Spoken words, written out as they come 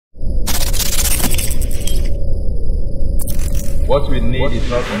What we need is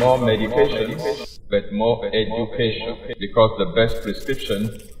not more medication, but more education, because the best prescription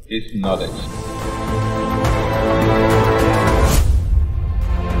is knowledge.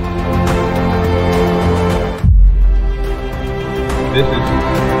 This is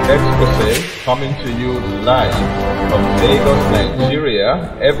Exposé coming to you live from Lagos,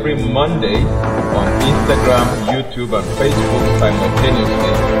 Nigeria, every Monday on Instagram, YouTube, and Facebook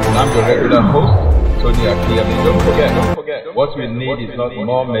simultaneously. And I'm your regular host, Akinyemi. Don't forget, what we need is not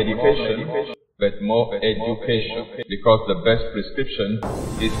more medication, but more education, because the best prescription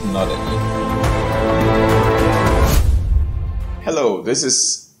is knowledge. Hello, this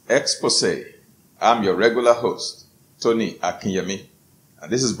is Exposé. I'm your regular host, Akinyemi,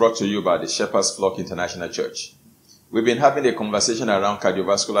 and this is brought to you by the Shepherd's Flock International Church. We've been having a conversation around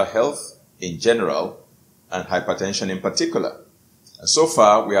cardiovascular health in general and hypertension in particular. And so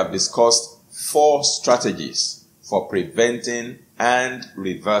far, we have discussed 4 strategies for preventing and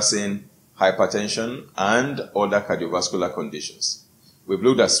reversing hypertension and other cardiovascular conditions. We've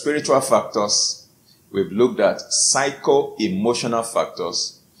looked at spiritual factors, we've looked at psycho-emotional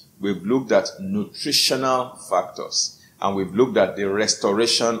factors, we've looked at nutritional factors, and we've looked at the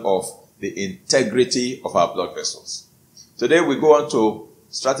restoration of the integrity of our blood vessels. Today we go on to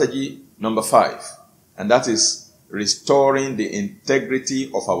strategy number 5, and that is restoring the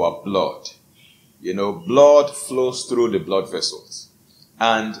integrity of our blood. You know, blood flows through the blood vessels,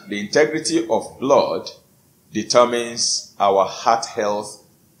 and the integrity of blood determines our heart health,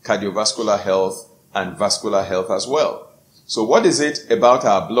 cardiovascular health, and vascular health as well. So what is it about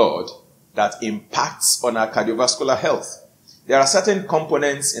our blood that impacts on our cardiovascular health? There are certain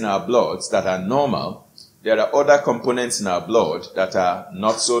components in our blood that are normal. There are other components in our blood that are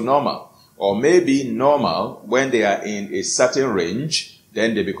not so normal, or maybe normal when they are in a certain range.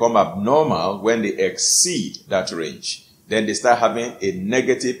 Then they become abnormal when they exceed that range. Then they start having a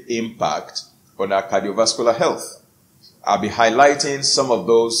negative impact on our cardiovascular health. I'll be highlighting some of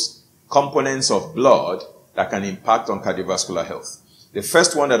those components of blood that can impact on cardiovascular health. The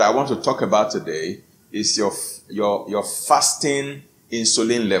first one that I want to talk about today is your fasting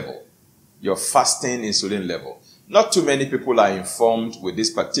insulin level. Your fasting insulin level. Not too many people are informed with this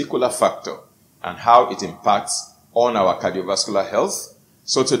particular factor and how it impacts on our cardiovascular health.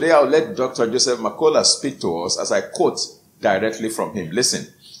 So today I'll let Dr. Joseph Makola speak to us as I quote directly from him. Listen,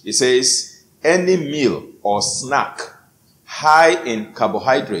 he says, any meal or snack high in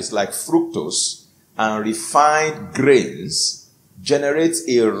carbohydrates like fructose and refined grains generates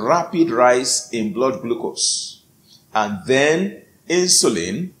a rapid rise in blood glucose and then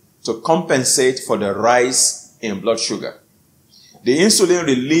insulin to compensate for the rise in blood sugar. The insulin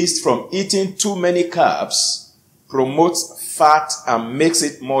released from eating too many carbs promotes fat and makes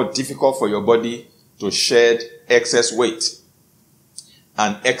it more difficult for your body to shed excess weight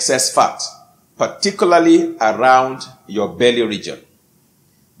and excess fat, particularly around your belly region.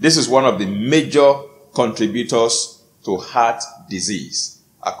 This is one of the major contributors to heart disease,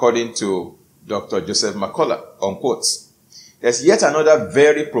 according to Dr. Joseph Makola, unquote. There's yet another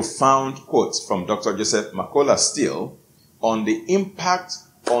very profound quote from Dr. Joseph Makola still on the impact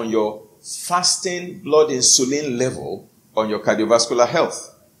on your fasting blood insulin level on your cardiovascular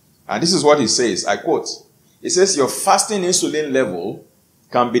health. And this is what he says, I quote, he says, your fasting insulin level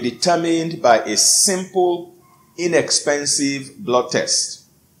can be determined by a simple, inexpensive blood test.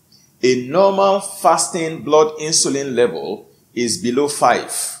 A normal fasting blood insulin level is below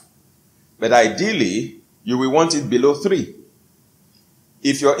 5, but ideally, you will want it below 3.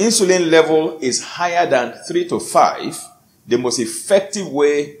 If your insulin level is higher than 3 to 5, the most effective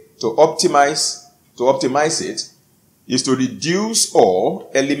way to optimize it is to reduce or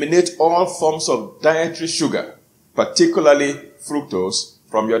eliminate all forms of dietary sugar, particularly fructose,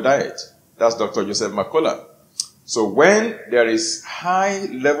 from your diet. That's Dr. Joseph Makola. So when there is high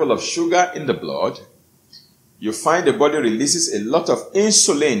level of sugar in the blood, you find the body releases a lot of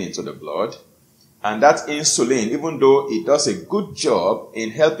insulin into the blood, and that insulin, even though it does a good job in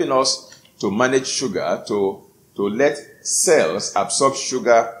helping us to manage sugar, to let cells absorb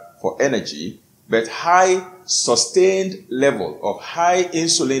sugar for energy, but high sustained level of high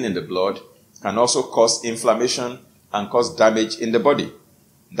insulin in the blood can also cause inflammation and cause damage in the body.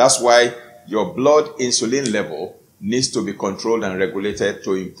 That's why your blood insulin level needs to be controlled and regulated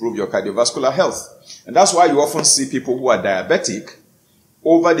to improve your cardiovascular health. And that's why you often see people who are diabetic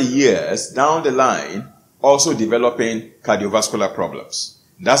over the years down the line also developing cardiovascular problems.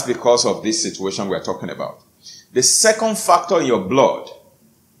 That's because of this situation we're talking about. The second factor in your blood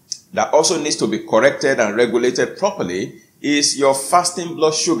that also needs to be corrected and regulated properly is your fasting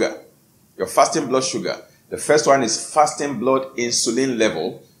blood sugar. Your fasting blood sugar. The first one is fasting blood insulin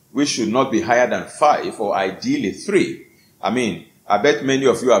level, which should not be higher than 5 or ideally 3. I bet many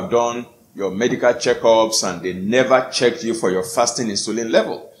of you have done your medical checkups and they never checked you for your fasting insulin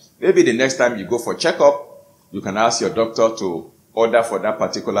level. Maybe the next time you go for checkup, you can ask your doctor to order for that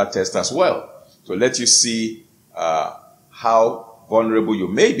particular test as well, to let you see how vulnerable you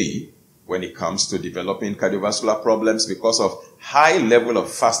may be when it comes to developing cardiovascular problems because of high level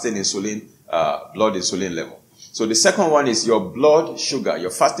of fasting insulin, blood insulin level. So the second one is your blood sugar,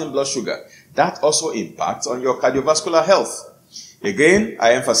 your fasting blood sugar. That also impacts on your cardiovascular health. Again,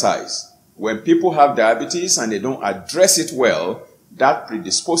 I emphasize, when people have diabetes and they don't address it well, that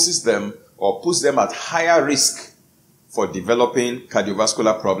predisposes them or puts them at higher risk for developing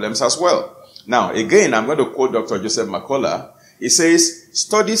cardiovascular problems as well. Now, again, I'm going to quote Dr. Joseph McCullough. He says,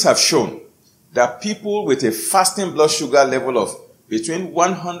 studies have shown that people with a fasting blood sugar level of between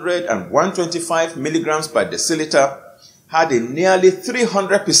 100 and 125 milligrams per deciliter had a nearly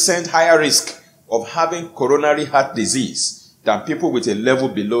 300% higher risk of having coronary heart disease than people with a level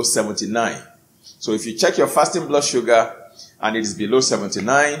below 79. So if you check your fasting blood sugar and it is below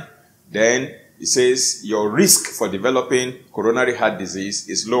 79, then it says your risk for developing coronary heart disease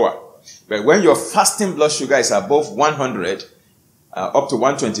is lower. But when your fasting blood sugar is above 100, up to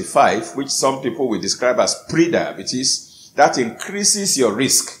 125, which some people will describe as pre-diabetes, that increases your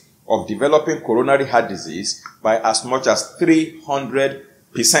risk of developing coronary heart disease by as much as 300%.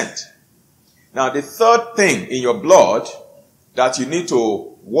 Now, the third thing in your blood that you need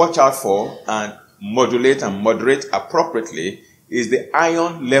to watch out for and modulate and moderate appropriately is the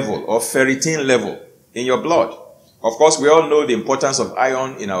iron level or ferritin level in your blood. Of course, we all know the importance of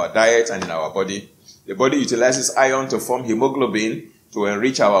iron in our diet and in our body. The body utilizes iron to form hemoglobin to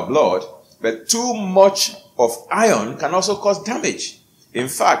enrich our blood, but too much of iron can also cause damage. In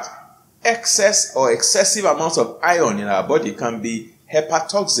fact, excess or excessive amounts of iron in our body can be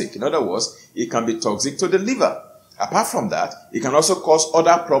hepatotoxic. In other words, it can be toxic to the liver. Apart from that, it can also cause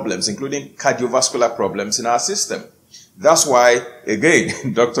other problems, including cardiovascular problems in our system. That's why,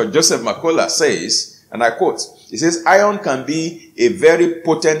 again, Dr. Joseph McCullough says, and I quote, he says, iron can be a very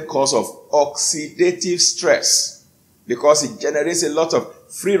potent cause of oxidative stress because it generates a lot of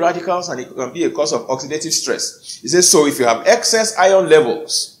free radicals and it can be a cause of oxidative stress. He says, so if you have excess iron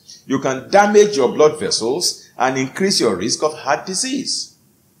levels, you can damage your blood vessels and increase your risk of heart disease.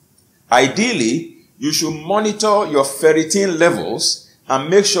 Ideally, you should monitor your ferritin levels and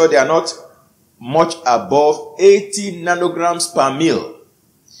make sure they are not much above 80 nanograms per mil.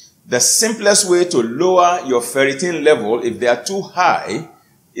 The simplest way to lower your ferritin level if they are too high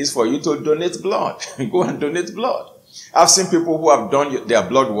is for you to donate blood. Go and donate blood. I've seen people who have done their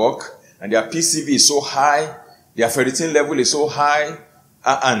blood work and their PCV is so high, their ferritin level is so high,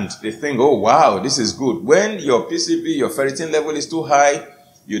 and they think, oh wow, this is good. When your PCV, your ferritin level is too high,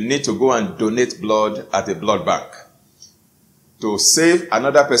 you need to go and donate blood at a blood bank to save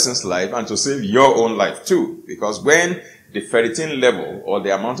another person's life and to save your own life too. Because when the ferritin level or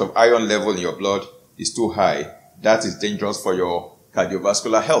the amount of iron level in your blood is too high, that is dangerous for your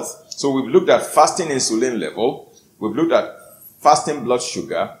cardiovascular health. So we've looked at fasting insulin level, we've looked at fasting blood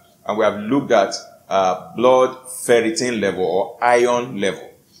sugar, and we have looked at blood ferritin level or iron level.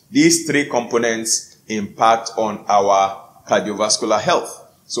 These three components impact on our cardiovascular health.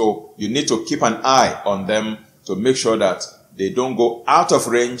 So you need to keep an eye on them to make sure that they don't go out of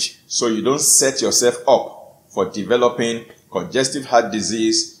range so you don't set yourself up for developing congestive heart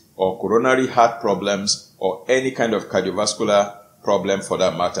disease or coronary heart problems or any kind of cardiovascular problem for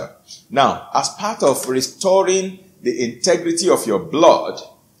that matter. Now, as part of restoring the integrity of your blood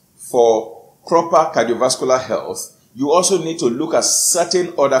for proper cardiovascular health, you also need to look at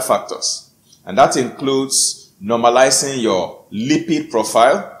certain other factors. And that includes normalizing your lipid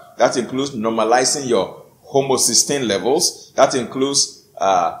profile. That includes normalizing your homocysteine levels. That includes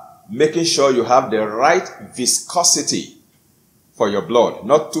making sure you have the right viscosity for your blood.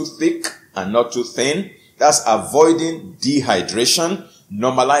 Not too thick and not too thin. That's avoiding dehydration,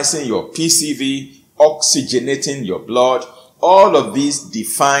 normalizing your PCV, oxygenating your blood. All of these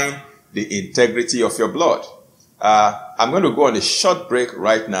define the integrity of your blood. I'm going to go on a short break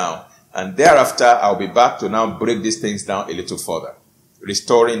right now, and thereafter I'll be back to now break these things down a little further.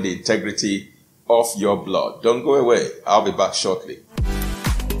 Restoring the integrity of your blood. Don't go away. I'll be back shortly.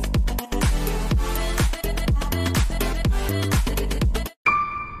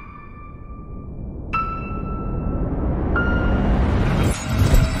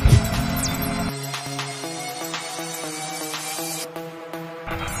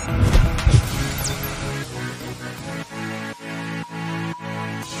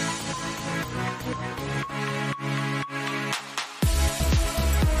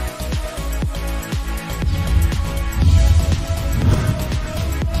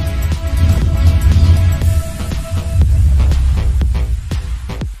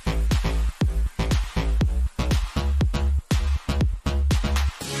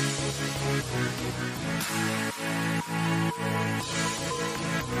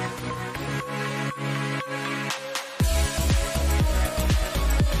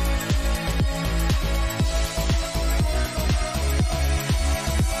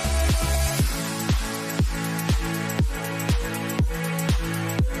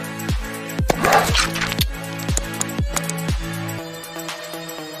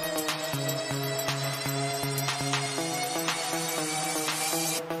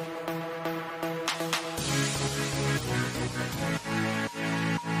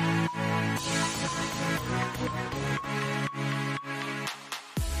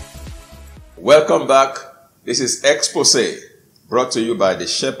 Welcome back. This is Exposé, brought to you by the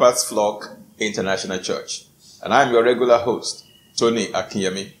Shepherd's Flock International Church. And I'm your regular host, Tony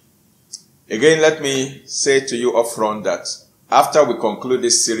Akinyemi. Again, let me say to you up front that after we conclude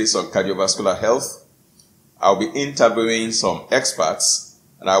this series on cardiovascular health, I'll be interviewing some experts,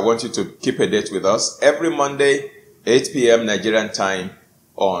 and I want you to keep a date with us every Monday, 8 p.m. Nigerian time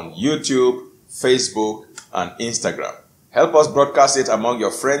on YouTube, Facebook, and Instagram. Help us broadcast it among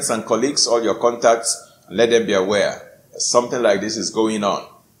your friends and colleagues, all your contacts, and let them be aware that something like this is going on.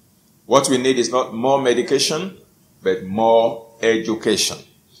 What we need is not more medication, but more education.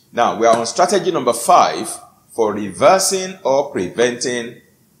 Now, we are on strategy number 5 for reversing or preventing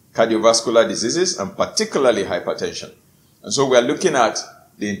cardiovascular diseases, and particularly hypertension. And so we are looking at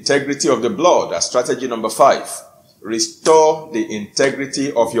the integrity of the blood as strategy number 5. Restore the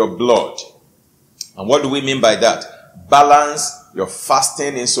integrity of your blood. And what do we mean by that? Balance your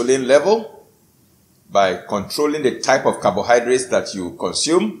fasting insulin level by controlling the type of carbohydrates that you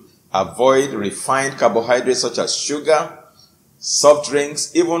consume. Avoid refined carbohydrates such as sugar, soft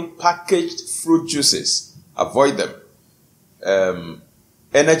drinks, even packaged fruit juices. Avoid them.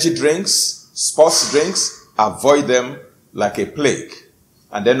 Energy drinks, sports drinks, avoid them like a plague.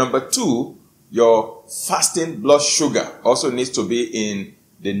 And then number 2, your fasting blood sugar also needs to be in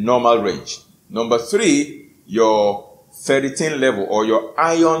the normal range. Number 3, your ferritin level or your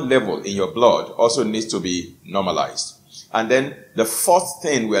iron level in your blood also needs to be normalized. And then the 4th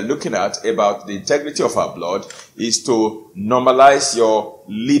thing we are looking at about the integrity of our blood is to normalize your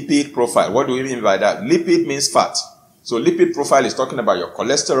lipid profile. What do we mean by that? Lipid means fat. So lipid profile is talking about your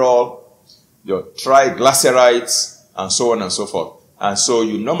cholesterol, your triglycerides, and so on and so forth. And so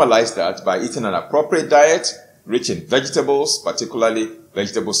you normalize that by eating an appropriate diet, rich in vegetables, particularly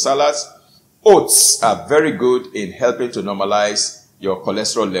vegetable salads. Oats are very good in helping to normalize your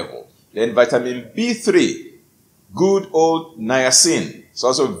cholesterol level. Then vitamin B3, good old niacin, is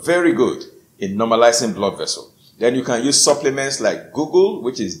also very good in normalizing blood vessel. Then you can use supplements like Google,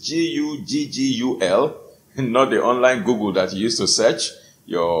 which is G-U-G-G-U-L, not the online Google that you used to search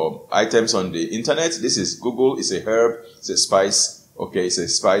your items on the internet. This is Google. It's a herb. It's a spice. Okay, it's a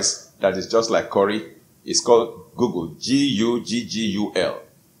spice that is just like curry. It's called Google, G-U-G-G-U-L.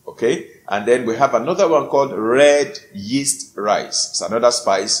 Okay? And then we have another one called red yeast rice. It's another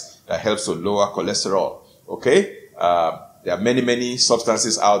spice that helps to lower cholesterol. Okay? There are many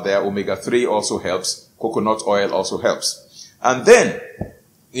substances out there. Omega-3 also helps. Coconut oil also helps. And then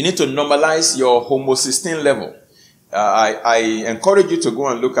you need to normalize your homocysteine level. I encourage you to go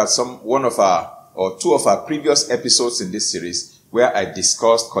and look at one of our or two of our previous episodes in this series where I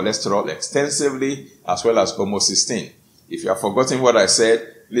discussed cholesterol extensively as well as homocysteine. If you have forgotten what I said,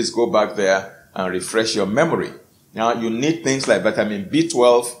 please go back there and refresh your memory. Now, you need things like vitamin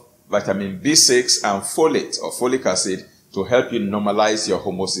B12, vitamin B6, and folate or folic acid to help you normalize your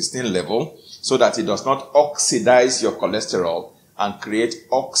homocysteine level so that it does not oxidize your cholesterol and create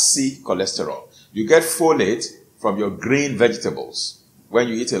oxycholesterol. You get folate from your green vegetables. When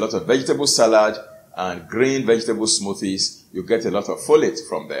you eat a lot of vegetable salad and green vegetable smoothies, you get a lot of folate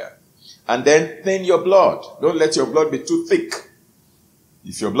from there. And then thin your blood. Don't let your blood be too thick.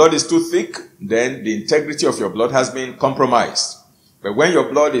 If your blood is too thick, then the integrity of your blood has been compromised. But when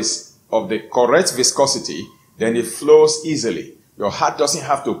your blood is of the correct viscosity, then it flows easily. Your heart doesn't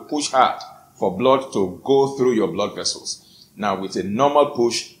have to push hard for blood to go through your blood vessels. Now, with a normal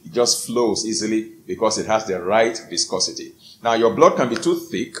push, it just flows easily because it has the right viscosity. Now, your blood can be too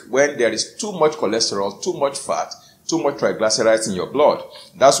thick when there is too much cholesterol, too much fat, too much triglycerides in your blood.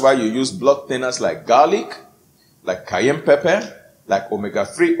 That's why you use blood thinners like garlic, like cayenne pepper, like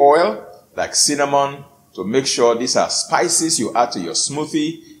omega-3 oil, like cinnamon, to make sure these are spices you add to your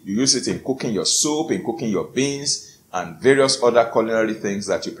smoothie. You use it in cooking your soup, in cooking your beans, and various other culinary things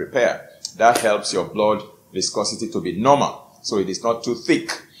that you prepare. That helps your blood viscosity to be normal, so it is not too thick.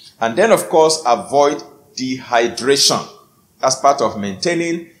 And then, of course, avoid dehydration. That's part of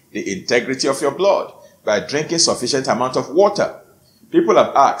maintaining the integrity of your blood by drinking sufficient amount of water. People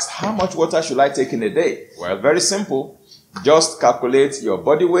have asked, how much water should I take in a day? Well, very simple. Just calculate your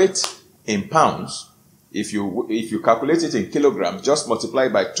body weight in pounds. If you calculate it in kilograms, just multiply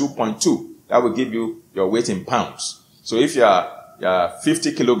by 2.2. That will give you your weight in pounds. So if you are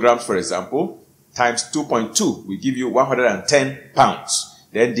 50 kilograms, for example, times 2.2 will give you 110 pounds.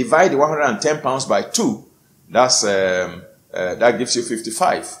 Then divide the 110 pounds by 2. That gives you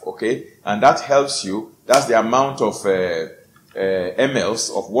 55. Okay, and that helps you. That's the amount of mLs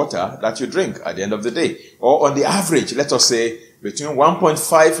of water that you drink at the end of the day. Or on the average, let us say between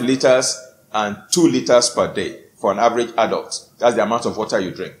 1.5 liters and 2 liters per day for an average adult. That's the amount of water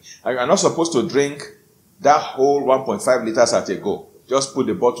you drink. And you're not supposed to drink that whole 1.5 liters at a go. Just put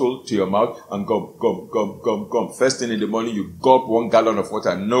the bottle to your mouth and gulp, gulp, gulp, gulp, gulp. First thing in the morning, you gulp 1 gallon of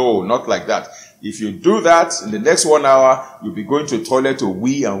water. No, not like that. If you do that, in the next 1 hour, you'll be going to the toilet to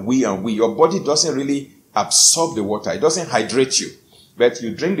wee and wee and wee. Your body doesn't really absorb the water. It doesn't hydrate you. But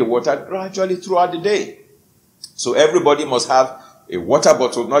you drink the water gradually throughout the day. So everybody must have a water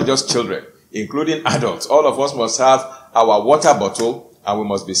bottle, not just children, including adults. All of us must have our water bottle, and we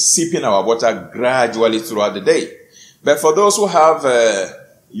must be sipping our water gradually throughout the day. But for those who have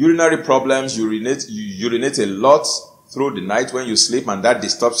urinary problems, you urinate a lot through the night when you sleep, and that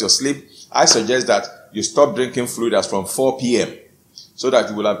disturbs your sleep, I suggest that you stop drinking fluid as from 4 p.m. so that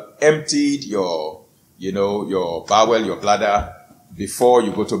you will have emptied your bowel, your bladder before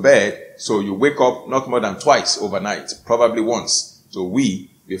you go to bed. So you wake up not more than twice overnight, probably once, to wee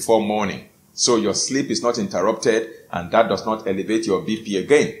before morning. So your sleep is not interrupted, and that does not elevate your BP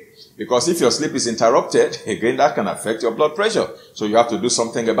again. Because if your sleep is interrupted, again, that can affect your blood pressure. So you have to do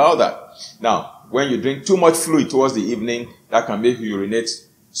something about that. Now, when you drink too much fluid towards the evening, that can make you urinate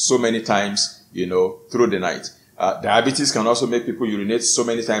so many times, through the night. Diabetes can also make people urinate so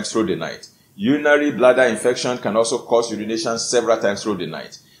many times through the night. Urinary bladder infection can also cause urination several times through the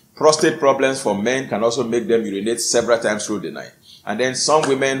night. Prostate problems for men can also make them urinate several times through the night. And then some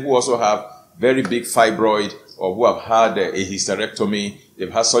women who also have very big fibroid, or who have had a hysterectomy,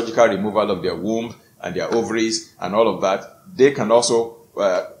 they've had surgical removal of their womb and their ovaries and all of that, they can also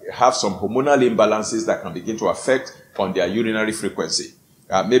have some hormonal imbalances that can begin to affect on their urinary frequency.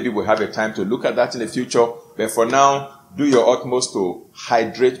 Maybe we'll have a time to look at that in the future, but for now, do your utmost to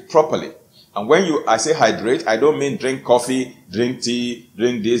hydrate properly. And when I say hydrate, I don't mean drink coffee, drink tea,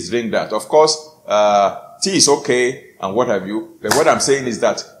 drink this, drink that. Of course, tea is okay and what have you, but what I'm saying is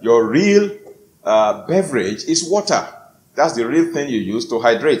that your real beverage is water. That's the real thing you use to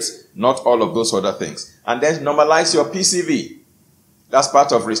hydrate, not all of those other things. And then normalize your PCV. That's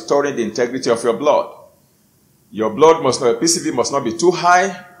part of restoring the integrity of your blood. Your PCV must not be too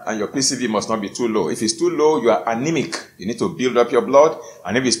high, and your PCV must not be too low. If it's too low, you are anemic. You need to build up your blood.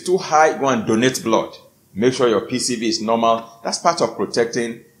 And if it's too high, go and donate blood. Make sure your PCV is normal. That's part of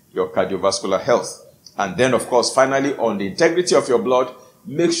protecting your cardiovascular health. And then, of course, finally, on the integrity of your blood,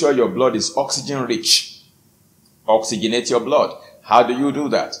 make sure your blood is oxygen rich. Oxygenate your blood. How do you do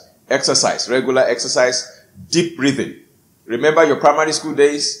that? Exercise, regular exercise, deep breathing. Remember your primary school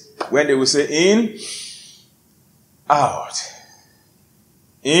days when they will say in, out,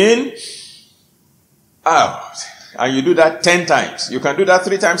 in, out. And you do that 10 times. You can do that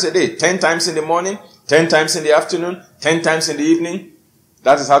 3 times a day. 10 times in the morning, 10 times in the afternoon, 10 times in the evening.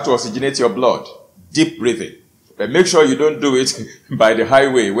 That is how to oxygenate your blood. Deep breathing. But make sure you don't do it by the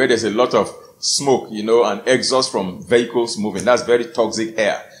highway where there's a lot of smoke, and exhaust from vehicles moving. That's very toxic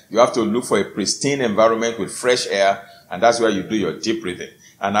air. You have to look for a pristine environment with fresh air, and that's where you do your deep breathing.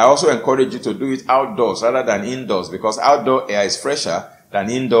 And I also encourage you to do it outdoors rather than indoors, because outdoor air is fresher than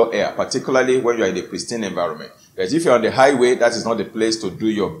indoor air, particularly when you're in a pristine environment. But if you're on the highway, that is not the place to do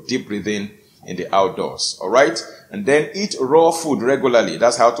your deep breathing in the outdoors. All right? And then eat raw food regularly.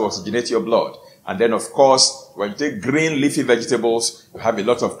 That's how to oxygenate your blood. And then, of course, when you take green leafy vegetables, you have a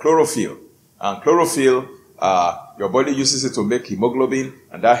lot of chlorophyll. And chlorophyll, your body uses it to make hemoglobin,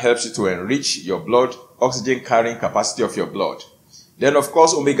 and that helps you to enrich your blood oxygen carrying capacity of your blood. Then, of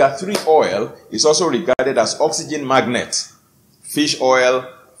course, omega-3 oil is also regarded as oxygen magnet. Fish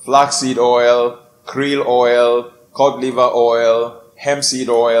oil, flaxseed oil, krill oil, cod liver oil, hemp seed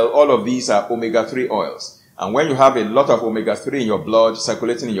oil, all of these are omega-3 oils. And when you have a lot of omega-3 in your blood,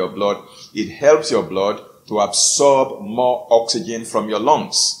 circulating in your blood, it helps your blood to absorb more oxygen from your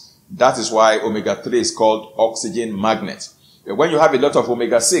lungs. That is why omega-3 is called oxygen magnet. But when you have a lot of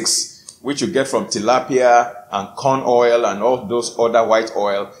omega-6, which you get from tilapia and corn oil and all those other white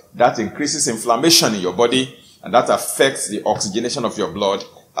oil, that increases inflammation in your body, and that affects the oxygenation of your blood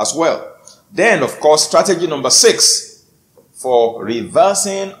as well. Then, of course, strategy number 6 for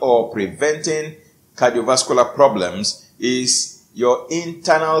reversing or preventing cardiovascular problems is your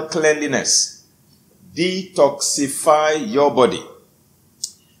internal cleanliness. Detoxify your body.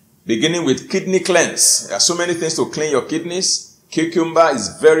 Beginning with kidney cleanse. There are so many things to clean your kidneys. Cucumber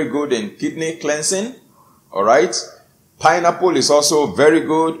is very good in kidney cleansing. Alright? Pineapple is also very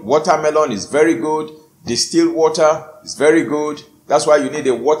good. Watermelon is very good. Distilled water is very good. That's why you need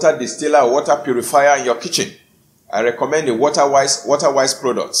a water distiller or water purifier in your kitchen. I recommend the WaterWise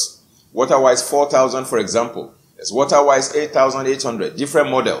products. WaterWise 4000, for example. There's WaterWise 8800, different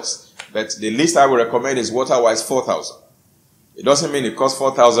models. But the least I would recommend is WaterWise 4000. It doesn't mean it costs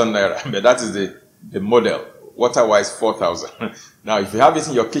 4,000 naira, but that is the model. water-wise 4,000. Now, if you have it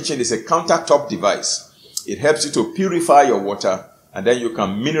in your kitchen, it's a countertop device. It helps you to purify your water, and then you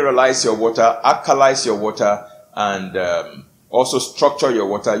can mineralize your water, alkalize your water, and also structure your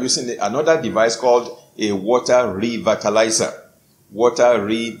water using another device called a water revitalizer. Water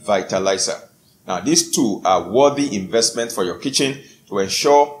revitalizer. Now, these two are worthy investment for your kitchen to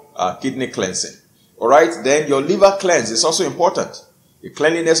ensure kidney cleansing. All right, then your liver cleanse is also important. The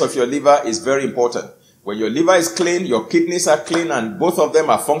cleanliness of your liver is very important. When your liver is clean, your kidneys are clean, and both of them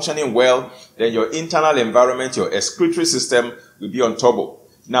are functioning well, then your internal environment, your excretory system will be on turbo.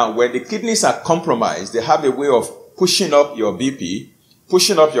 Now, when the kidneys are compromised, they have a way of pushing up your BP,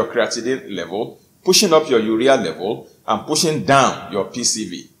 pushing up your creatinine level, pushing up your urea level, and pushing down your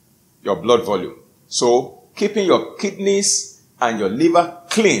PCV, your blood volume. So, keeping your kidneys and your liver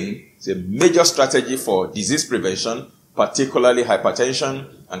clean is a major strategy for disease prevention, particularly hypertension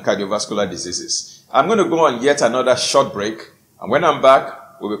and cardiovascular diseases. I'm going to go on yet another short break, and when I'm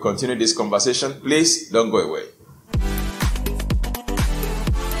back, we will continue this conversation. Please don't go away.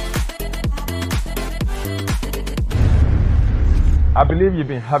 I believe you've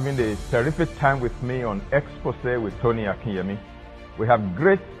been having a terrific time with me on Exposé with Tony Akinyemi. We have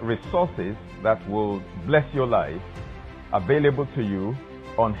great resources that will bless your life available to you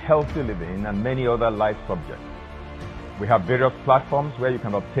on healthy living and many other life subjects. We have various platforms where you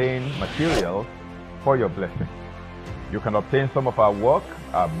can obtain materials for your blessing. You can obtain some of our work,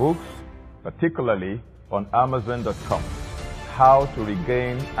 our books, particularly on Amazon.com. How to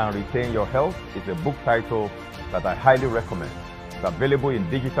Regain and Retain Your Health is a book title that I highly recommend. It's available in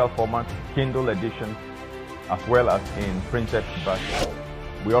digital format, Kindle edition, as well as in printed version.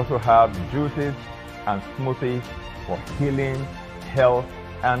 We also have juices and smoothies for healing, health,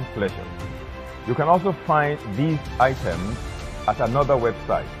 and pleasure. You can also find these items at another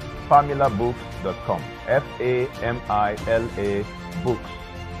website, familabooks.com, F-A-M-I-L-A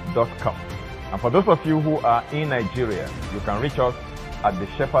books.com. And for those of you who are in Nigeria, you can reach us at the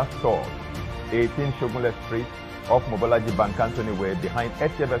Shepherd Store, 18 Shogunle Street, off Mobolaji Bankantoni Way, behind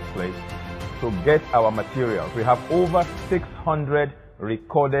HFS Place, to get our materials. We have over 600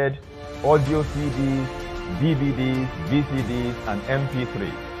 recorded audio CDs, DVDs, VCDs, and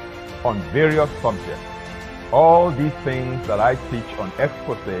MP3s on various subjects. All these things that I teach on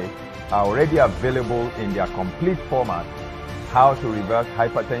Exposé are already available in their complete format. How to reverse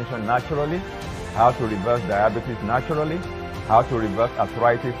hypertension naturally, how to reverse diabetes naturally, how to reverse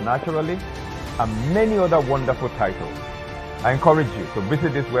arthritis naturally, and many other wonderful titles. I encourage you to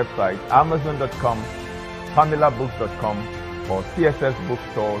visit this website, Amazon.com, familabooks.com, or TSF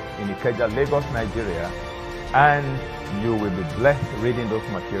bookstores in Ikeja, Lagos, Nigeria, and you will be blessed reading those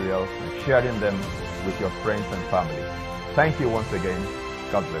materials and sharing them with your friends and family. Thank you once again.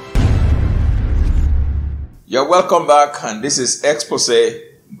 God bless you. You're welcome back, and this is Exposé,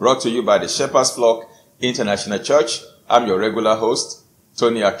 brought to you by the Shepherd's Flock International Church. I'm your regular host,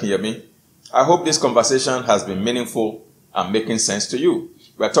 Tony Akinyemi. I hope this conversation has been meaningful and making sense to you.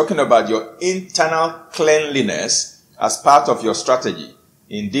 We're talking about your internal cleanliness as part of your strategy.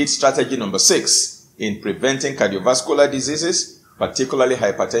 Indeed, strategy number 6 in preventing cardiovascular diseases, particularly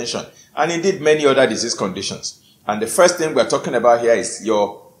hypertension, and indeed many other disease conditions. And the first thing we're talking about here is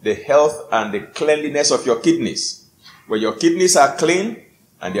the health and the cleanliness of your kidneys. When your kidneys are clean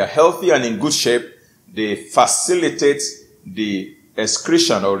and they are healthy and in good shape, they facilitate the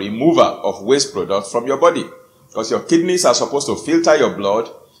excretion or removal of waste products from your body. Because your kidneys are supposed to filter your blood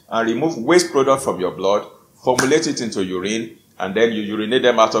and remove waste product from your blood, formulate it into urine, and then you urinate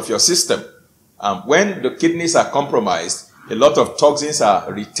them out of your system. And when the kidneys are compromised, a lot of toxins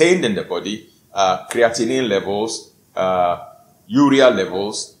are retained in the body, creatinine levels, urea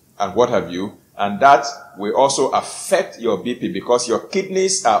levels, and what have you. And that will also affect your BP because your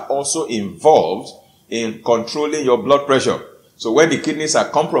kidneys are also involved in controlling your blood pressure. So when the kidneys are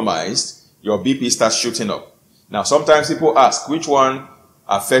compromised, your BP starts shooting up. Now, sometimes people ask which one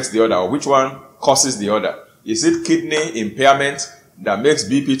affects the other or which one causes the other. Is it kidney impairment that makes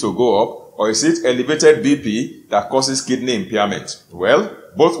BP to go up, or is it elevated BP that causes kidney impairment? Well,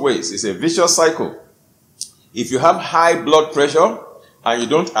 both ways. It's a vicious cycle. If you have high blood pressure and you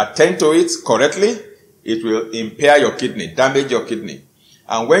don't attend to it correctly, it will impair your kidney, damage your kidney.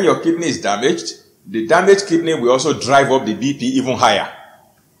 And when your kidney is damaged, the damaged kidney will also drive up the BP even higher.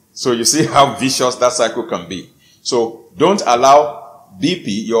 So you see how vicious that cycle can be. So don't allow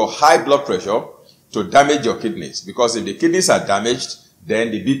BP, your high blood pressure, to damage your kidneys. Because if the kidneys are damaged,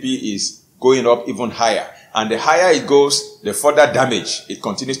 then the BP is going up even higher. And the higher it goes, the further damage it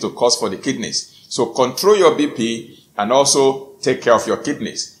continues to cause for the kidneys. So control your BP and also take care of your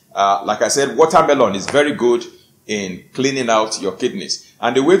kidneys. Like I said, watermelon is very good in cleaning out your kidneys.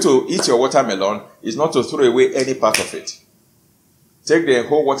 And the way to eat your watermelon is not to throw away any part of it. Take the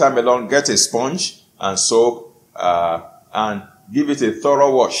whole watermelon, get a sponge and soap, and give it a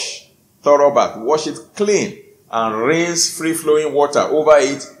thorough wash, thorough bath. Wash it clean and rinse free-flowing water over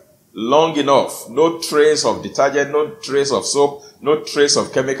it long enough. No trace of detergent, no trace of soap, no trace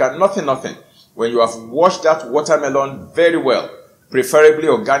of chemical, nothing. When you have washed that watermelon very well, preferably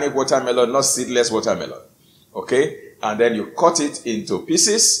organic watermelon, not seedless watermelon, okay? And then you cut it into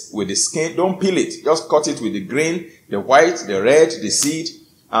pieces with the skin. Don't peel it. Just cut it with the green, the white, the red, the seed,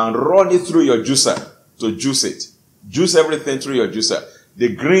 and run it through your juicer to juice it. Juice everything through your juicer.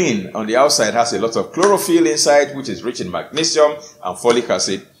 The green on the outside has a lot of chlorophyll inside, which is rich in magnesium and folic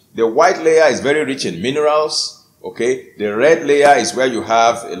acid. The white layer is very rich in minerals, okay? The red layer is where you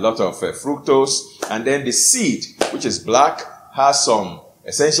have a lot of fructose. And then the seed, which is black, has some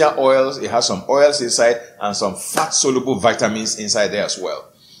essential oils. It has some oils inside and some fat-soluble vitamins inside there as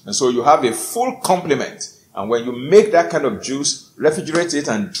well. And so you have a full complement. And when you make that kind of juice, refrigerate it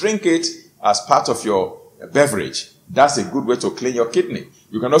and drink it as part of your beverage. That's a good way to clean your kidney.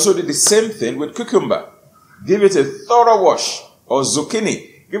 You can also do the same thing with cucumber. Give it a thorough wash. Or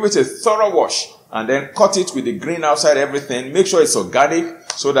zucchini. Give it a thorough wash. And then cut it with the green outside, everything. Make sure it's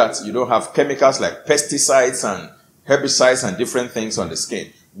organic so that you don't have chemicals like pesticides and herbicides and different things on the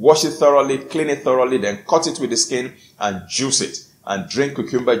skin. Wash it thoroughly, clean it thoroughly, then cut it with the skin and juice it. And drink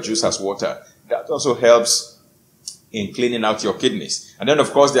cucumber juice as water. That also helps in cleaning out your kidneys. And then,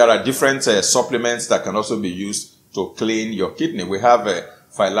 of course, there are different supplements that can also be used to clean your kidney. We have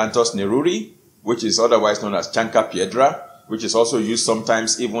Phyllanthus neruri, which is otherwise known as Chanca piedra, which is also used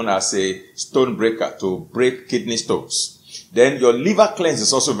sometimes even as a stone breaker to break kidney stones. Then your liver cleanse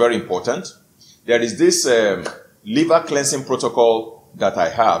is also very important. There is this liver cleansing protocol that I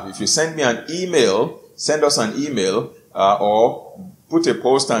have. If you send me an email, send us an email or put a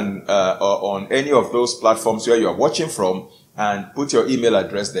post on any of those platforms where you are watching from and put your email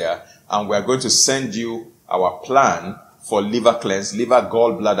address there, and we are going to send you our plan for liver cleanse, liver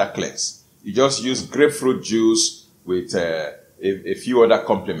gallbladder cleanse. You just use grapefruit juice with a few other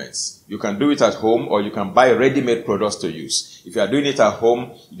complements. You can do it at home or you can buy ready-made products to use. If you are doing it at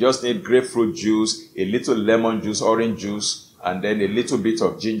home, you just need grapefruit juice, a little lemon juice, orange juice, and then a little bit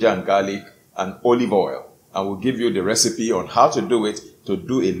of ginger and garlic and olive oil. And we'll give you the recipe on how to do it, to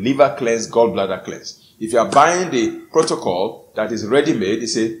do a liver cleanse, gallbladder cleanse. If you are buying the protocol that is ready-made,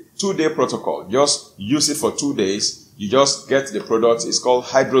 it's a 2-day protocol. Just use it for 2 days. You just get the product. It's called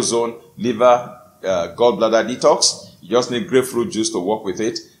Hydrozone Liver Gallbladder Detox. You just need grapefruit juice to work with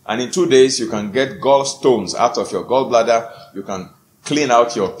it. And in 2 days, you can get gallstones out of your gallbladder. You can clean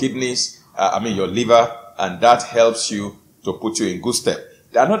out your kidneys, your liver, and that helps you to put you in good step.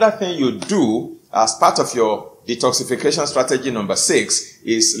 Another thing you do as part of your detoxification strategy number 6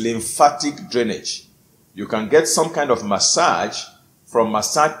 is lymphatic drainage. You can get some kind of massage from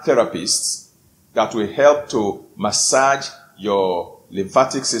massage therapists that will help to massage your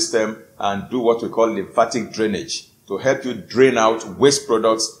lymphatic system and do what we call lymphatic drainage to help you drain out waste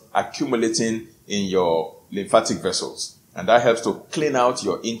products accumulating in your lymphatic vessels. And that helps to clean out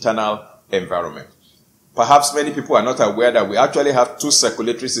your internal environment. Perhaps many people are not aware that we actually have 2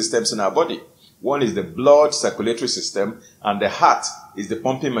 circulatory systems in our body. One is the blood circulatory system, and the heart is the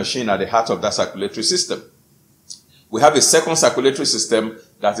pumping machine at the heart of that circulatory system. We have a second circulatory system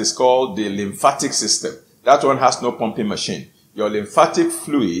that is called the lymphatic system. That one has no pumping machine. Your lymphatic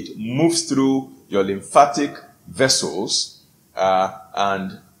fluid moves through your lymphatic vessels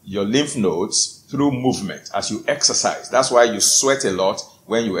and your lymph nodes through movement as you exercise. That's why you sweat a lot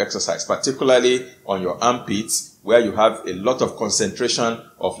when you exercise, particularly on your armpits, where you have a lot of concentration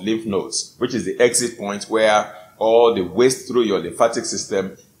of lymph nodes, which is the exit point where all the waste through your lymphatic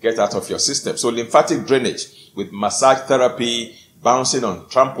system get out of your system. So lymphatic drainage with massage therapy, bouncing on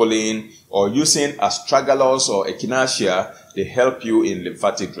trampoline, or using astragalus or echinacea, they help you in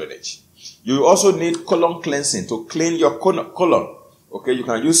lymphatic drainage. You also need colon cleansing to clean your colon. Okay, you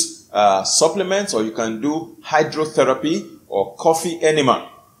can use supplements, or you can do hydrotherapy or coffee enema.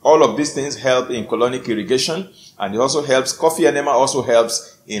 All of these things help in colonic irrigation, and it also helps, coffee enema also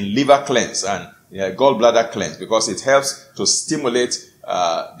helps in liver cleanse and gallbladder cleanse, because it helps to stimulate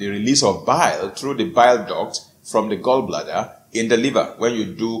the release of bile through the bile duct from the gallbladder in the liver when you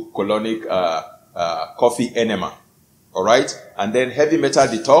do colonic coffee enema. All right? And then heavy metal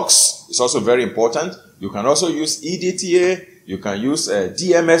detox is also very important. You can also use EDTA, you can use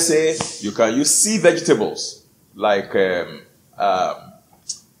DMSA, you can use sea vegetables like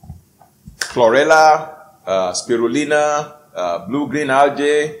chlorella, spirulina, blue-green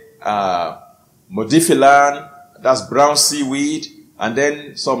algae, modifilan, that's brown seaweed, and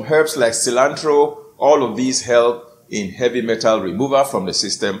then some herbs like cilantro. All of these help in heavy metal removal from the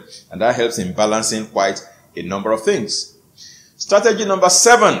system, and that helps in balancing quite a number of things. Strategy number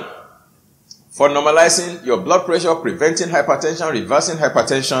 7 for normalizing your blood pressure, preventing hypertension, reversing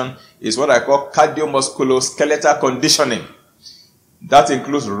hypertension is what I call cardio-musculoskeletal conditioning. That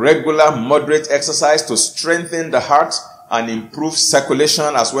includes regular, moderate exercise to strengthen the heart and improve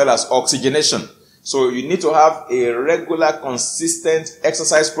circulation as well as oxygenation. So you need to have a regular, consistent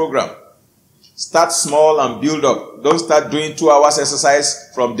exercise program. Start small and build up. Don't start doing 2 hours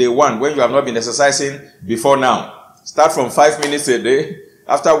exercise from day one when you have not been exercising before now. Start from 5 minutes a day.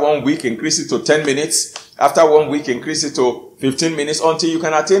 After 1 week, increase it to 10 minutes. After 1 week, increase it to 15 minutes until you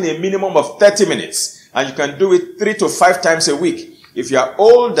can attain a minimum of 30 minutes. And you can do it 3 to 5 times a week. If you are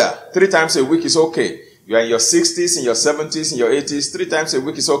older, 3 times a week is okay. You are in your 60s, in your 70s, in your 80s, 3 times a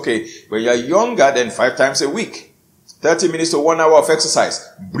week is okay. When you are younger, then 5 times a week. 30 minutes to 1 hour of exercise.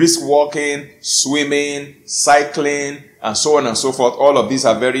 Brisk walking, swimming, cycling, and so on and so forth. All of these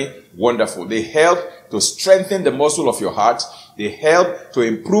are very wonderful. They help to strengthen the muscle of your heart. They help to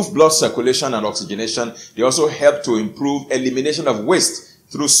improve blood circulation and oxygenation. They also help to improve elimination of waste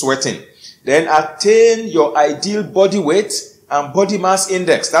through sweating. Then attain your ideal body weight and body mass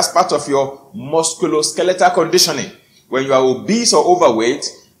index. That's part of your musculoskeletal conditioning. When you are obese or overweight,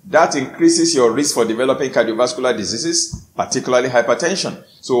 that increases your risk for developing cardiovascular diseases, particularly hypertension.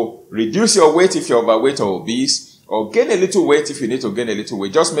 So reduce your weight if you're overweight or obese, or gain a little weight if you need to gain a little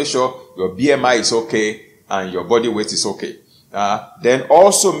weight. Just make sure your BMI is okay and your body weight is okay. Then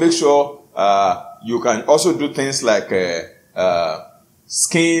also make sure you can also do things like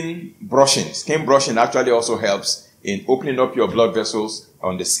skin brushing. Skin brushing actually also helps in opening up your blood vessels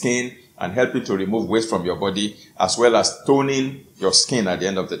on the skin and helping to remove waste from your body, as well as toning your skin at the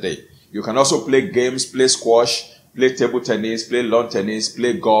end of the day. You can also play games, play squash, play table tennis, play lawn tennis,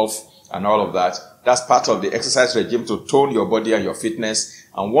 play golf, and all of that. That's part of the exercise regime to tone your body and your fitness.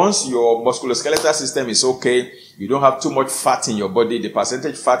 And once your musculoskeletal system is okay, you don't have too much fat in your body, the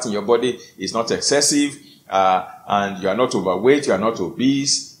percentage fat in your body is not excessive, and you are not overweight, you are not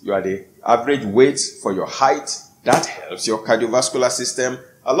obese, you are the average weight for your height, that helps your cardiovascular system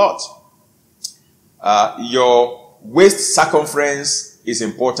a lot. Your waist circumference is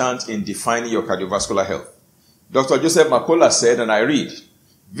important in defining your cardiovascular health. Dr. Joseph Makola said, and I read,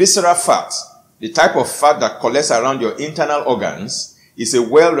 visceral fat, the type of fat that collects around your internal organs, is a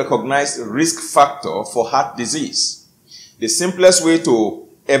well-recognized risk factor for heart disease. The simplest way to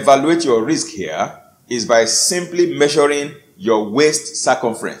evaluate your risk here is by simply measuring your waist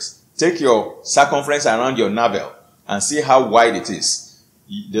circumference. Take your circumference around your navel and see how wide it is.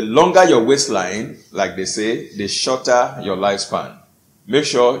 The longer your waistline, like they say, the shorter your lifespan. Make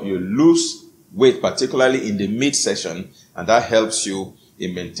sure you lose weight, particularly in the midsection, and that helps you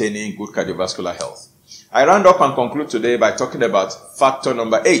in maintaining good cardiovascular health. I round up and conclude today by talking about factor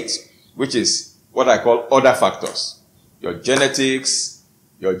number 8, which is what I call other factors. Your genetics,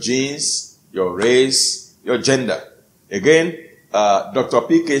 your genes, your race, your gender. Again, Dr.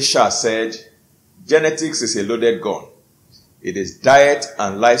 P.K. Shah said, genetics is a loaded gun. It is diet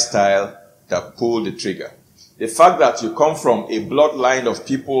and lifestyle that pull the trigger. The fact that you come from a bloodline of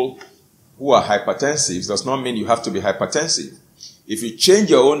people who are hypertensive does not mean you have to be hypertensive. If you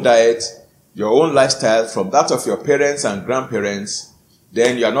change your own diet, your own lifestyle from that of your parents and grandparents,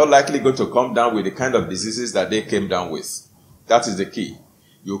 then you are not likely going to come down with the kind of diseases that they came down with. That is the key.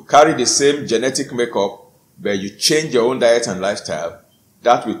 You carry the same genetic makeup, but you change your own diet and lifestyle.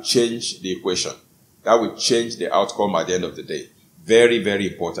 That will change the equation. That will change the outcome at the end of the day. Very, very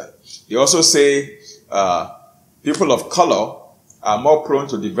important. They also say people of color are more prone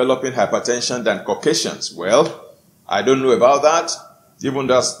to developing hypertension than Caucasians. Well, I don't know about that. Even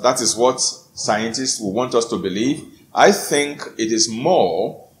though that is what scientists will want us to believe. I think it is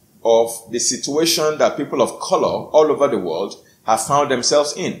more of the situation that people of color all over the world have found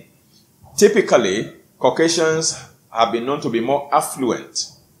themselves in. Typically, Caucasians have been known to be more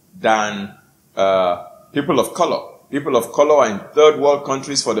affluent than people of color. People of color are in third world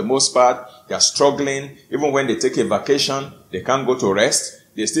countries for the most part. They are struggling. Even when they take a vacation, they can't go to rest.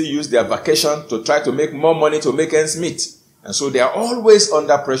 They still use their vacation to try to make more money to make ends meet. And so they are always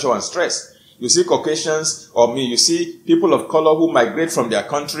under pressure and stress. You see Caucasians, you see people of color who migrate from their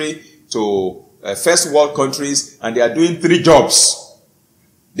country to first world countries, and they are doing 3 jobs.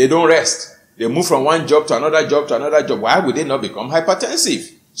 They don't rest. They move from one job to another job to another job. Why would they not become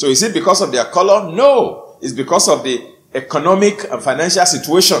hypertensive? So is it because of their color? No. It's because of the economic and financial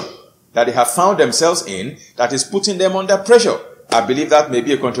situation that they have found themselves in that is putting them under pressure. I believe that may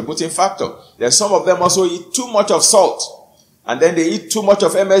be a contributing factor. Then some of them also eat too much of salt. And then they eat too much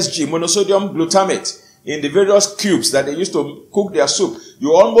of MSG, monosodium glutamate, in the various cubes that they use to cook their soup.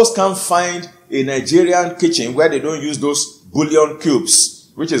 You almost can't find a Nigerian kitchen where they don't use those bouillon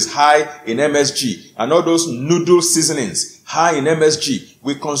cubes, which is high in MSG, and all those noodle seasonings, high in MSG.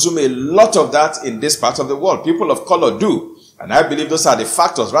 We consume a lot of that in this part of the world. People of color do. And I believe those are the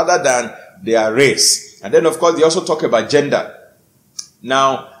factors rather than their race. And then, of course, they also talk about gender.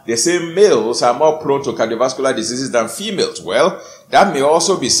 Now, they say males are more prone to cardiovascular diseases than females. Well, that may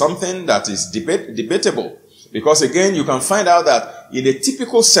also be something that is debatable. Because again, you can find out that in a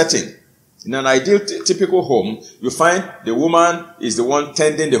typical setting, in an ideal typical home, you find the woman is the one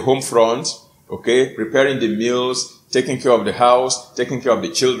tending the home front, okay, preparing the meals, taking care of the house, taking care of the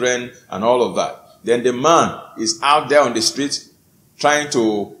children, and all of that. Then the man is out there on the street trying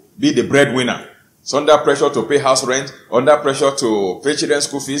to be the breadwinner. It's under pressure to pay house rent, under pressure to pay children's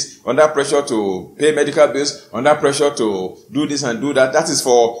school fees, under pressure to pay medical bills, under pressure to do this and do that. That is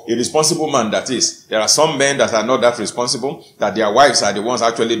for a responsible man, that is. There are some men that are not that responsible, that their wives are the ones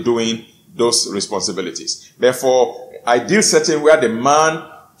actually doing those responsibilities. Therefore, ideal setting where the man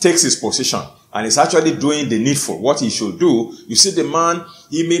takes his position and is actually doing the needful, what he should do. You see, the man,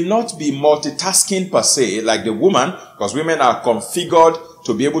 he may not be multitasking per se like the woman, because women are configured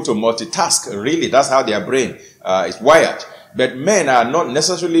to be able to multitask. Really, that's how their brain is wired. But men are not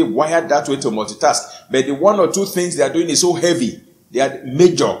necessarily wired that way to multitask. But the one or two things they are doing is so heavy, they are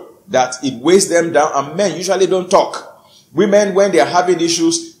major, that it weighs them down, and men usually don't talk. Women, when they are having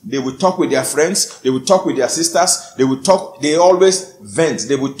issues, they will talk with their friends, they will talk with their sisters, they will talk, they always vent,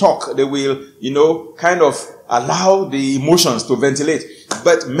 they will talk, they will, kind of allow the emotions to ventilate.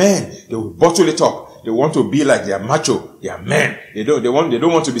 But men, they will bottle it up. They want to be like they are macho, they are men. They don't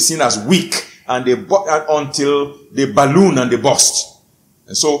want to be seen as weak, and until they balloon and they burst.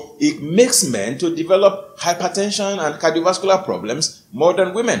 And so it makes men to develop hypertension and cardiovascular problems more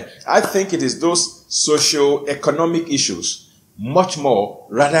than women. I think it is those socio-economic issues much more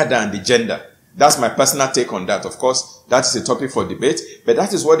rather than the gender. That's my personal take on that. Of course, that is a topic for debate, but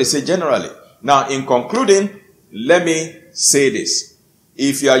that is what they say generally. Now, in concluding, let me say this.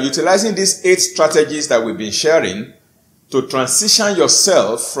 If you are utilizing these 8 strategies that we've been sharing to transition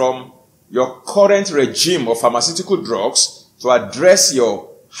yourself from your current regime of pharmaceutical drugs to address your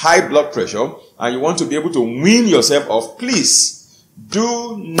high blood pressure, and you want to be able to wean yourself off, please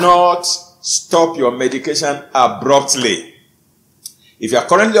do not stop your medication abruptly. If you are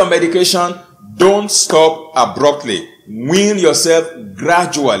currently on medication, don't stop abruptly. Wean yourself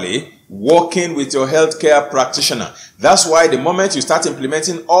gradually, working with your healthcare practitioner. That's why the moment you start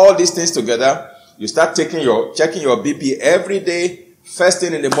implementing all these things together, you start checking your BP every day, first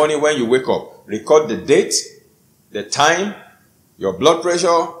thing in the morning when you wake up. Record the date, the time, your blood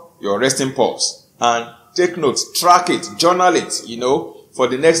pressure, your resting pulse, and take notes, track it, journal it, for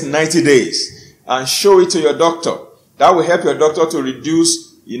the next 90 days, and show it to your doctor. That will help your doctor to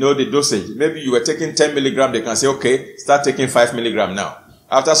reduce, the dosage. Maybe you were taking 10 milligrams, they can say, okay, start taking 5 milligrams now.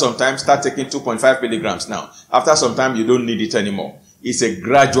 After some time, start taking 2.5 milligrams now. After some time, you don't need it anymore. It's a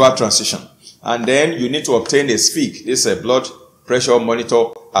gradual transition. And then you need to obtain a SPIC. This is a blood pressure monitor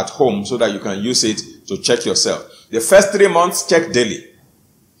at home so that you can use it to check yourself. The first 3 months, check daily.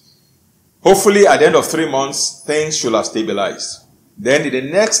 Hopefully, at the end of 3 months, things should have stabilized. Then in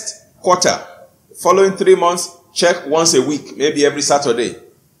the next quarter, following 3 months, check once a week, maybe every Saturday,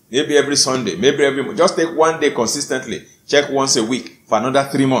 maybe every Sunday, maybe every month. Just take 1 day consistently. Check once a week for another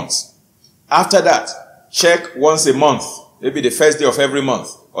 3 months. After that, check once a month, maybe the first day of every month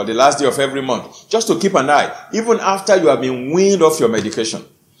or the last day of every month, just to keep an eye, even after you have been weaned off your medication.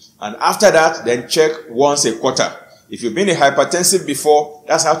 And after that, then check once a quarter. If you've been a hypertensive before,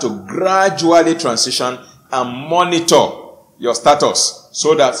 that's how to gradually transition and monitor your status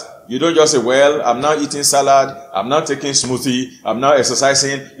so that you don't just say, well, I'm now eating salad, I'm now taking smoothie, I'm now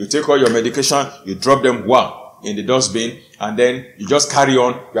exercising. You take all your medication, you drop them in the dustbin, and then you just carry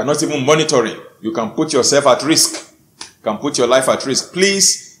on. You are not even monitoring. You can put yourself at risk. You can put your life at risk.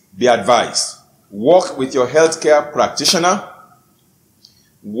 Please be advised. Work with your healthcare practitioner.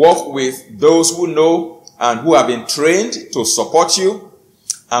 Work with those who know and who have been trained to support you,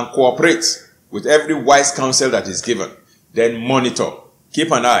 and cooperate with every wise counsel that is given. Then monitor.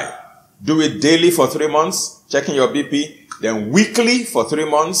 Keep an eye. Do it daily for 3 months, checking your BP, then weekly for 3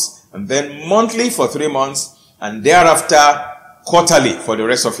 months, and then monthly for 3 months, and thereafter quarterly for the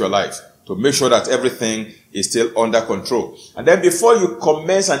rest of your life, to make sure that everything is still under control. And then before you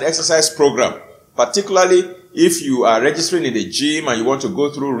commence an exercise program, particularly if you are registering in the gym and you want to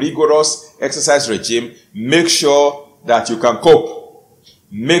go through rigorous exercise regime, make sure that you can cope.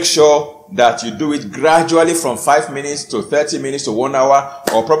 Make sure that you do it gradually from 5 minutes to 30 minutes to 1 hour,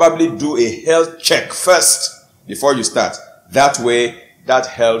 or probably do a health check first before you start. That way, that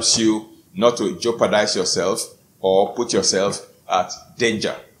helps you not to jeopardize yourself or put yourself at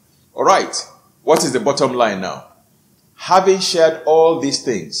danger. All right. What is the bottom line now? Having shared all these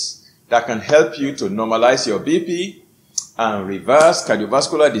things that can help you to normalize your BP and reverse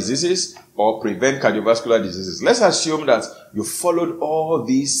cardiovascular diseases or prevent cardiovascular diseases. Let's assume that you followed all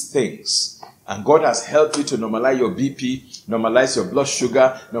these things and God has helped you to normalize your BP, normalize your blood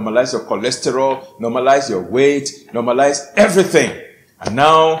sugar, normalize your cholesterol, normalize your weight, normalize everything. And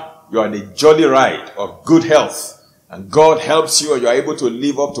now you're on a jolly ride of good health. And God helps you, or you're able to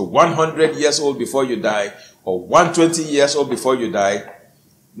live up to 100 years old before you die, or 120 years old before you die.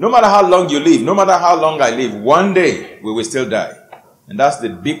 No matter how long you live, no matter how long I live, one day we will still die. And that's the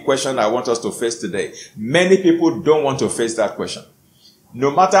big question I want us to face today. Many people don't want to face that question.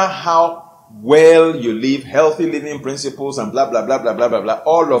 No matter how well you live, healthy living principles and blah, blah, blah, blah, blah, blah, blah,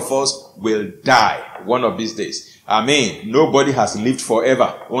 all of us will die one of these days. I mean, nobody has lived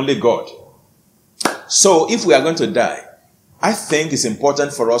forever, only God. So if we are going to die, I think it's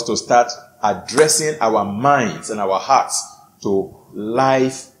important for us to start addressing our minds and our hearts to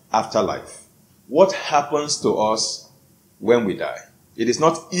life after life. What happens to us when we die? It is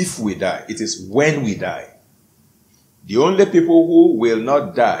not if we die, it is when we die. The only people who will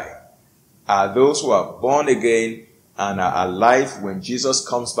not die are those who are born again and are alive when Jesus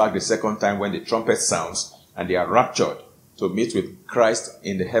comes back the second time, when the trumpet sounds and they are raptured to meet with Christ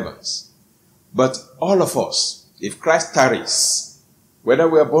in the heavens. But all of us, if Christ tarries, whether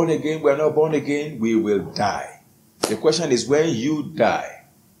we are born again, we are not born again, we will die. The question is, when you die,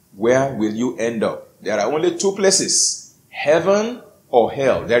 where will you end up? There are only two places, heaven or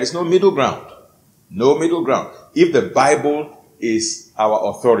hell. There is no middle ground. No middle ground. If the Bible is our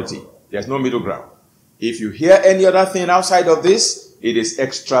authority, there's no middle ground. If you hear any other thing outside of this, it is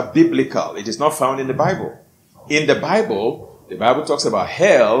extra biblical. It is not found in the Bible. In the Bible talks about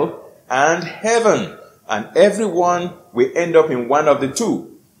hell and heaven, and everyone will end up in one of the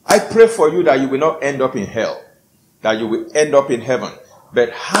two. I pray for you that you will not end up in hell, that you will end up in heaven.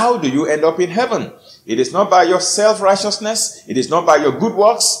 But how do you end up in heaven? It is not by your self-righteousness. It is not by your good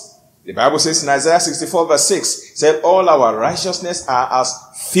works. The Bible says in Isaiah 64 verse 6, said, all our righteousness are as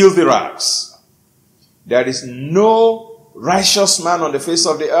filthy rags. There is no righteous man on the face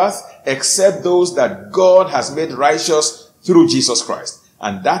of the earth except those that God has made righteous through Jesus Christ.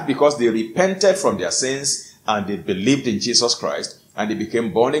 And that because they repented from their sins and they believed in Jesus Christ and they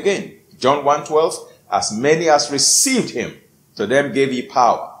became born again. John 1:12, as many as received him, to them gave he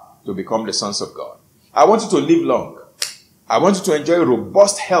power to become the sons of God. I want you to live long. I want you to enjoy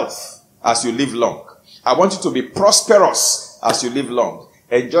robust health as you live long. I want you to be prosperous as you live long.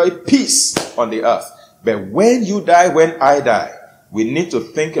 Enjoy peace on the earth. But when you die, when I die, we need to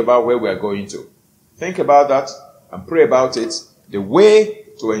think about where we are going to. Think about that and pray about it. The way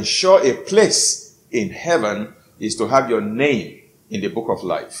to ensure a place in heaven is to have your name in the book of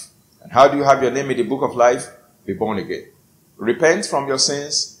life. And how do you have your name in the book of life? Be born again. Repent from your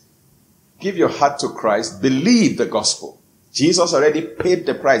sins. Give your heart to Christ. Believe the gospel. Jesus already paid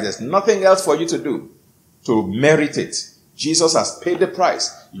the price. There's nothing else for you to do to merit it. Jesus has paid the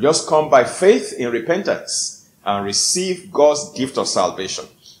price. You just come by faith in repentance and receive God's gift of salvation.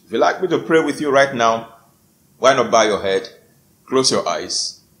 If you'd like me to pray with you right now, why not bow your head? Close your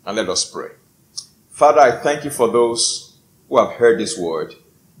eyes and let us pray. Father, I thank you for those who have heard this word,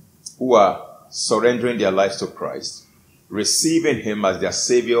 who are surrendering their lives to Christ, receiving him as their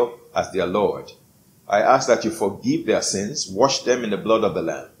Savior, as their Lord. I ask that you forgive their sins, wash them in the blood of the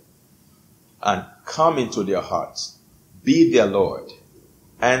Lamb, and come into their hearts. Be their Lord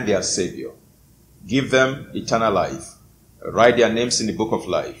and their Savior. Give them eternal life. Write their names in the book of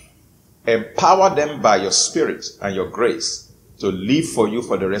life. Empower them by your Spirit and your grace to live for you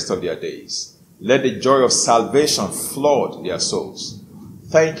for the rest of their days. Let the joy of salvation flood their souls.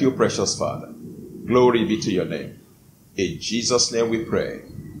 Thank you, precious Father. Glory be to your name. In Jesus' name we pray.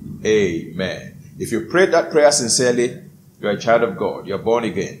 Amen. If you prayed that prayer sincerely, you are a child of God. You are born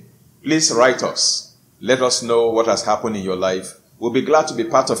again. Please write us. Let us know what has happened in your life. We'll be glad to be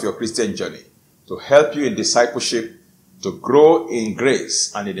part of your Christian journey, to help you in discipleship, to grow in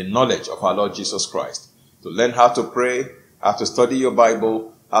grace and in the knowledge of our Lord Jesus Christ, to learn how to pray, how to study your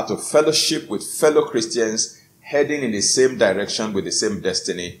Bible, how to fellowship with fellow Christians heading in the same direction with the same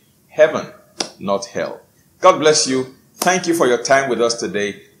destiny, heaven, not hell. God bless you. Thank you for your time with us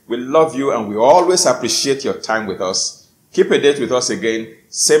today. We love you and we always appreciate your time with us. Keep a date with us again,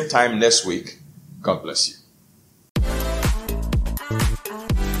 same time next week. God bless you.